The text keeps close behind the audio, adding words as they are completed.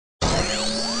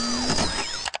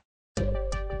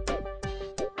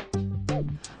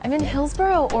I'm in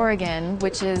Hillsboro, Oregon,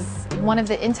 which is one of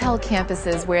the Intel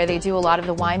campuses where they do a lot of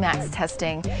the WiMax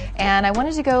testing. And I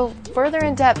wanted to go further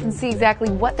in depth and see exactly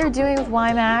what they're doing with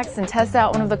WiMax and test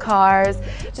out one of the cars,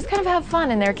 just kind of have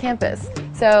fun in their campus.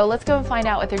 So let's go and find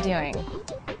out what they're doing.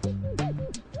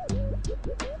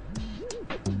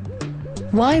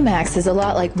 WiMax is a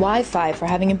lot like Wi-Fi for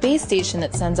having a base station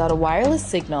that sends out a wireless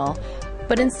signal.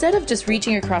 But instead of just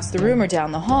reaching across the room or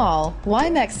down the hall,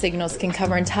 WiMax signals can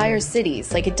cover entire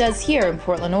cities, like it does here in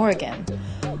Portland, Oregon.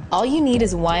 All you need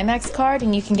is a WiMax card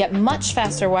and you can get much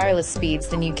faster wireless speeds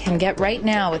than you can get right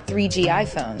now with 3G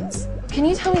iPhones. Can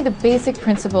you tell me the basic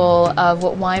principle of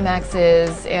what WiMax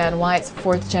is and why it's a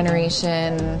fourth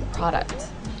generation product?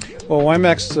 Well,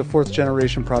 WiMax is a fourth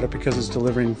generation product because it's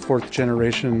delivering fourth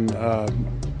generation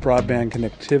broadband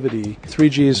connectivity.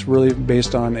 3G is really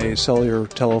based on a cellular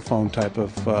telephone type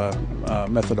of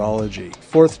methodology.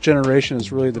 Fourth generation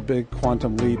is really the big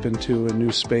quantum leap into a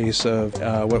new space of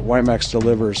what WiMax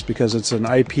delivers, because it's an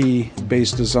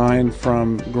IP-based design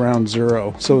from ground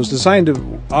zero. So it's designed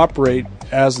to operate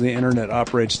as the internet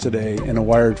operates today in a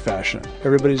wired fashion.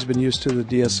 Everybody's been used to the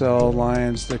DSL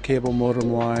lines, the cable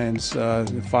modem lines,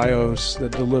 the FiOS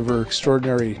that deliver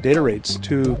extraordinary data rates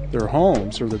to their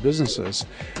homes or their businesses.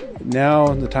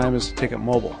 Now the time is to take it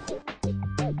mobile.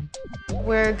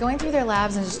 We're going through their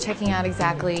labs and just checking out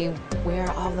exactly where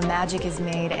all the magic is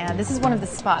made, and this is one of the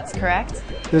spots, correct?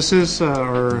 This is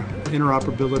our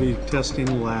interoperability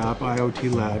testing lab,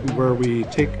 IoT lab, where we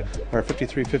take our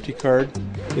 5350 card.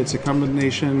 It's a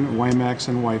combination WiMax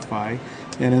and Wi-Fi,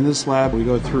 and in this lab we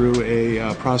go through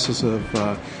a process of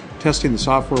testing the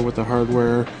software with the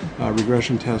hardware,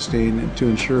 regression testing to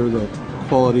ensure that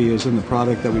quality is in the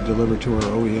product that we deliver to our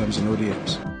OEMs and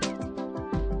ODMs.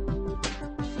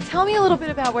 Tell me a little bit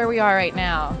about where we are right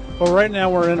now. Well, right now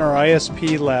we're in our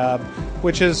ISP lab,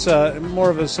 which is more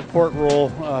of a support role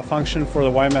function for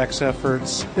the WiMax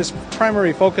efforts. Its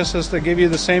primary focus is to give you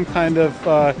the same kind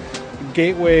of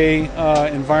gateway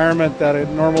environment that a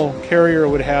normal carrier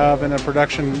would have in a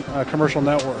production commercial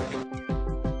network.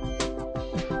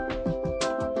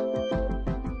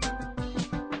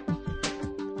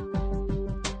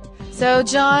 So,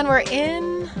 John, we're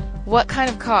in what kind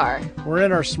of car? We're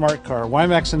in our smart car,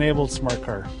 WiMax-enabled smart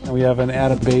car. And we have an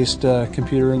Atom-based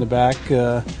computer in the back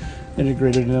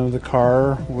integrated into the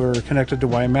car. We're connected to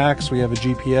WiMax. We have a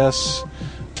GPS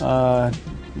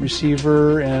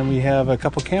receiver, and we have a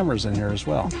couple cameras in here as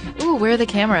well. Ooh, where are the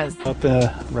cameras? Up,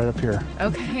 right up here.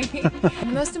 Okay. The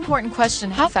most important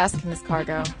question, how fast can this car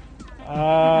go?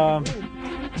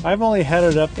 I've only had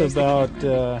it up to about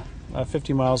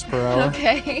 50 miles per hour.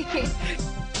 Okay.